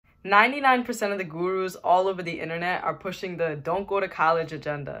99% of the gurus all over the internet are pushing the don't go to college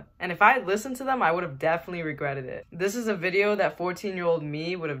agenda. And if I had listened to them, I would have definitely regretted it. This is a video that 14-year-old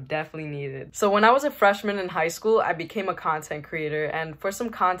me would have definitely needed. So when I was a freshman in high school, I became a content creator. And for some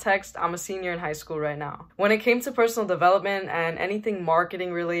context, I'm a senior in high school right now. When it came to personal development and anything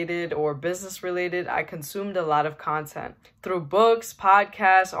marketing related or business related, I consumed a lot of content. Through books,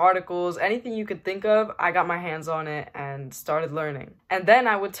 podcasts, articles, anything you could think of, I got my hands on it and started learning. And then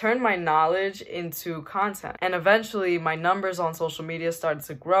I would turn my knowledge into content. And eventually my numbers on social media started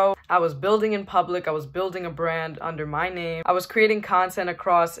to grow. I was building in public. I was building a brand under my name. I was creating content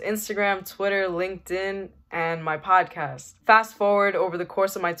across Instagram, Twitter, LinkedIn, and my podcast. Fast forward, over the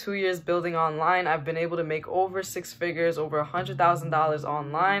course of my 2 years building online, I've been able to make over 6 figures, over $100,000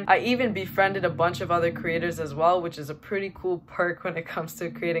 online. I even befriended a bunch of other creators as well, which is a pretty cool perk when it comes to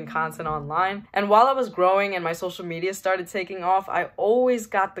creating content online. And while I was growing and my social media started taking off, I always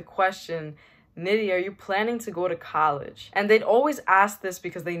got the question, Nidhi, are you planning to go to college? And they'd always ask this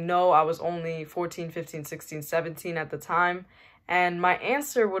because they know I was only 14, 15, 16, 17 at the time. And my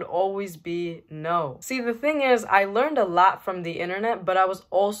answer would always be no. See, the thing is, I learned a lot from the internet, but I was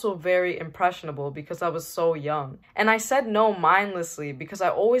also very impressionable because I was so young. And I said no mindlessly because I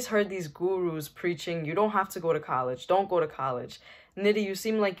always heard these gurus preaching, you don't have to go to college, don't go to college. Nidhi, you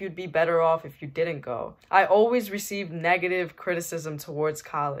seem like you'd be better off if you didn't go. I always received negative criticism towards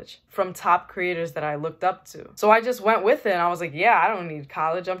college from top creators that I looked up to. So I just went with it and I was like, yeah, I don't need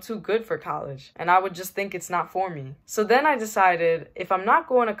college. I'm too good for college. And I would just think it's not for me. So then I decided if I'm not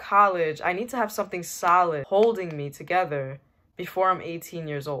going to college, I need to have something solid holding me together before I'm 18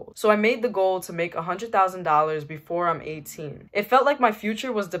 years old. So I made the goal to make $100,000 before I'm 18. It felt like my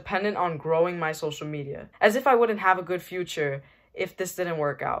future was dependent on growing my social media, as if I wouldn't have a good future if this didn't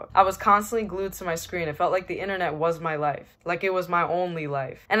work out. I was constantly glued to my screen. It felt like the internet was my life, like it was my only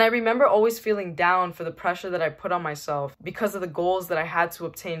life. And I remember always feeling down for the pressure that I put on myself because of the goals that I had to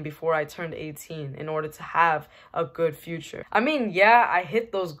obtain before I turned 18 in order to have a good future. I mean, yeah, I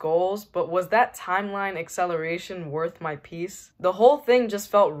hit those goals, but was that timeline acceleration worth my peace? The whole thing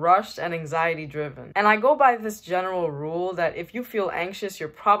just felt rushed and anxiety driven. And I go by this general rule that if you feel anxious, you're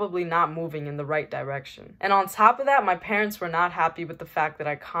probably not moving in the right direction. And on top of that, my parents were not happy with the fact that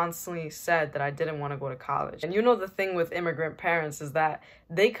I constantly said that I didn't want to go to college. And you know, the thing with immigrant parents is that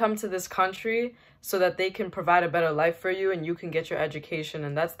they come to this country so that they can provide a better life for you and you can get your education,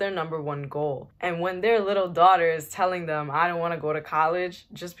 and that's their number one goal. And when their little daughter is telling them, I don't want to go to college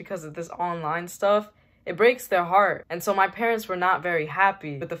just because of this online stuff, it breaks their heart. And so my parents were not very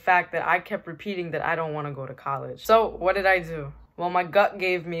happy with the fact that I kept repeating that I don't want to go to college. So what did I do? Well, my gut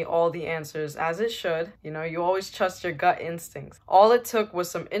gave me all the answers, as it should. You know, you always trust your gut instincts. All it took was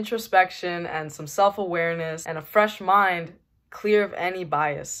some introspection and some self-awareness and a fresh mind clear of any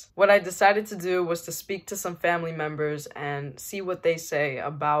bias. What I decided to do was to speak to some family members and see what they say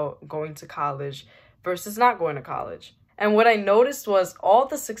about going to college versus not going to college. And what I noticed was all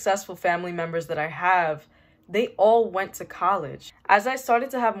the successful family members that I have, they all went to college. As I started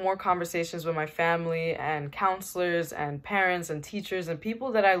to have more conversations with my family and counselors and parents and teachers and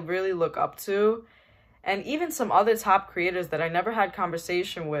people that I really look up to, and even some other top creators that I never had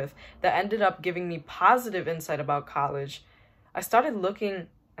conversation with that ended up giving me positive insight about college, I started looking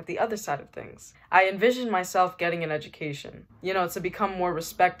at the other side of things. I envisioned myself getting an education, you know, to become more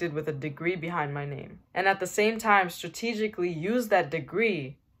respected with a degree behind my name. And at the same time, strategically use that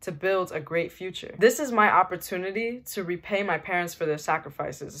degree to build a great future. This is my opportunity to repay my parents for their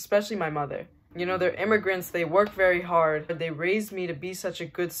sacrifices, especially my mother. You know, they're immigrants, they work very hard. They raised me to be such a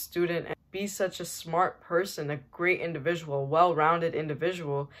good student and be such a smart person, a great individual, well-rounded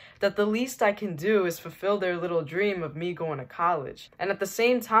individual, that the least I can do is fulfill their little dream of me going to college. And at the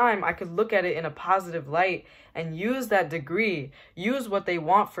same time, I could look at it in a positive light and use that degree, use what they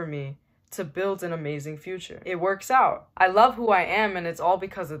want for me to build an amazing future. It works out. I love who I am and it's all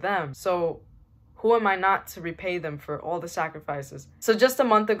because of them. So who am I not to repay them for all the sacrifices? So just a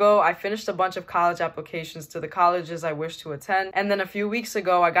month ago, I finished a bunch of college applications to the colleges I wish to attend. And then a few weeks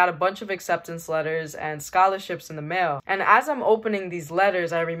ago, I got a bunch of acceptance letters and scholarships in the mail. And as I'm opening these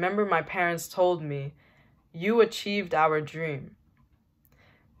letters, I remember my parents told me, "You achieved our dream."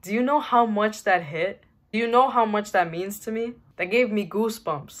 Do you know how much that hit? Do you know how much that means to me? That gave me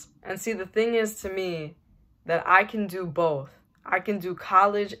goosebumps. And see, the thing is to me that I can do both. I can do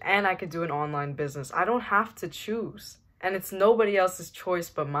college and I can do an online business. I don't have to choose. And it's nobody else's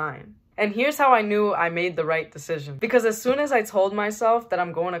choice but mine. And here's how I knew I made the right decision. Because as soon as I told myself that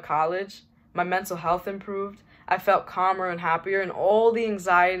I'm going to college, my mental health improved. I felt calmer and happier, and all the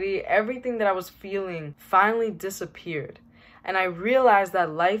anxiety, everything that I was feeling finally disappeared. and I realized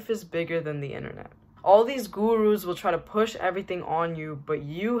that life is bigger than the internet. All these gurus will try to push everything on you, but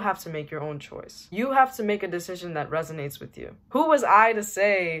you have to make your own choice. You have to make a decision that resonates with you. Who was I to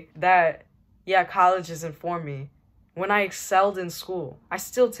say that, yeah, college isn't for me, when I excelled in school? I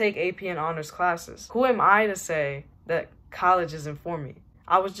still take AP and honors classes. Who am I to say that college isn't for me?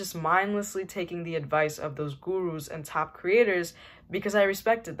 I was just mindlessly taking the advice of those gurus and top creators because I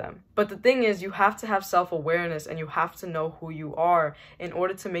respected them. But the thing is, you have to have self-awareness and you have to know who you are in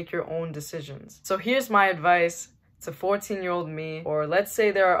order to make your own decisions. So here's my advice to 14-year-old me, or let's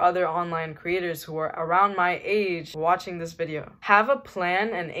say there are other online creators who are around my age watching this video. Have a plan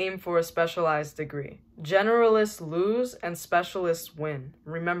and aim for a specialized degree. Generalists lose and specialists win.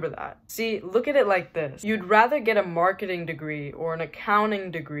 Remember that. See, look at it like this. You'd rather get a marketing degree or an accounting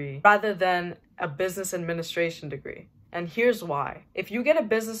degree rather than a business administration degree. And here's why. If you get a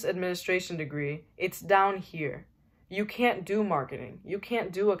business administration degree, it's down here. You can't do marketing, you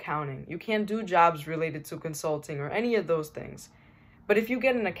can't do accounting, you can't do jobs related to consulting or any of those things. But if you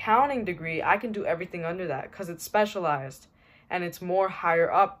get an accounting degree, I can do everything under that because it's specialized and it's more higher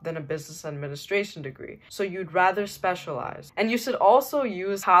up than a business administration degree. So you'd rather specialize. And you should also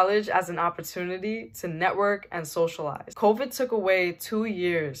use college as an opportunity to network and socialize. COVID took away 2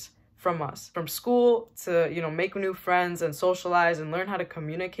 years from us, from school to, make new friends and socialize and learn how to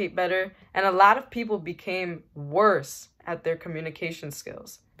communicate better. And a lot of people became worse at their communication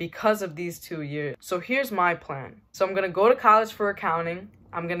skills because of these 2 years. So here's my plan. So I'm gonna go to college for accounting.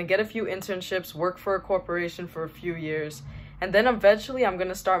 I'm gonna get a few internships, work for a corporation for a few years, and then eventually I'm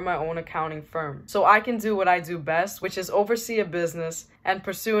gonna start my own accounting firm so I can do what I do best, which is oversee a business and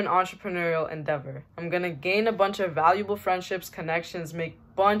pursue an entrepreneurial endeavor. I'm gonna gain a bunch of valuable friendships, connections, make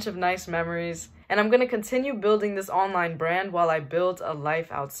a bunch of nice memories, and I'm gonna continue building this online brand while I build a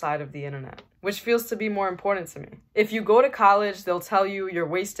life outside of the internet, which feels to be more important to me. If you go to college, they'll tell you you're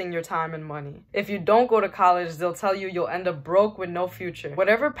wasting your time and money. If you don't go to college, they'll tell you you'll end up broke with no future.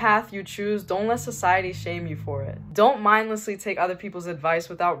 Whatever path you choose, don't let society shame you for it. Don't mindlessly take other people's advice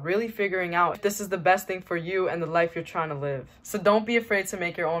without really figuring out if this is the best thing for you and the life you're trying to live. So don't be afraid to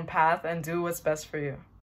make your own path and do what's best for you.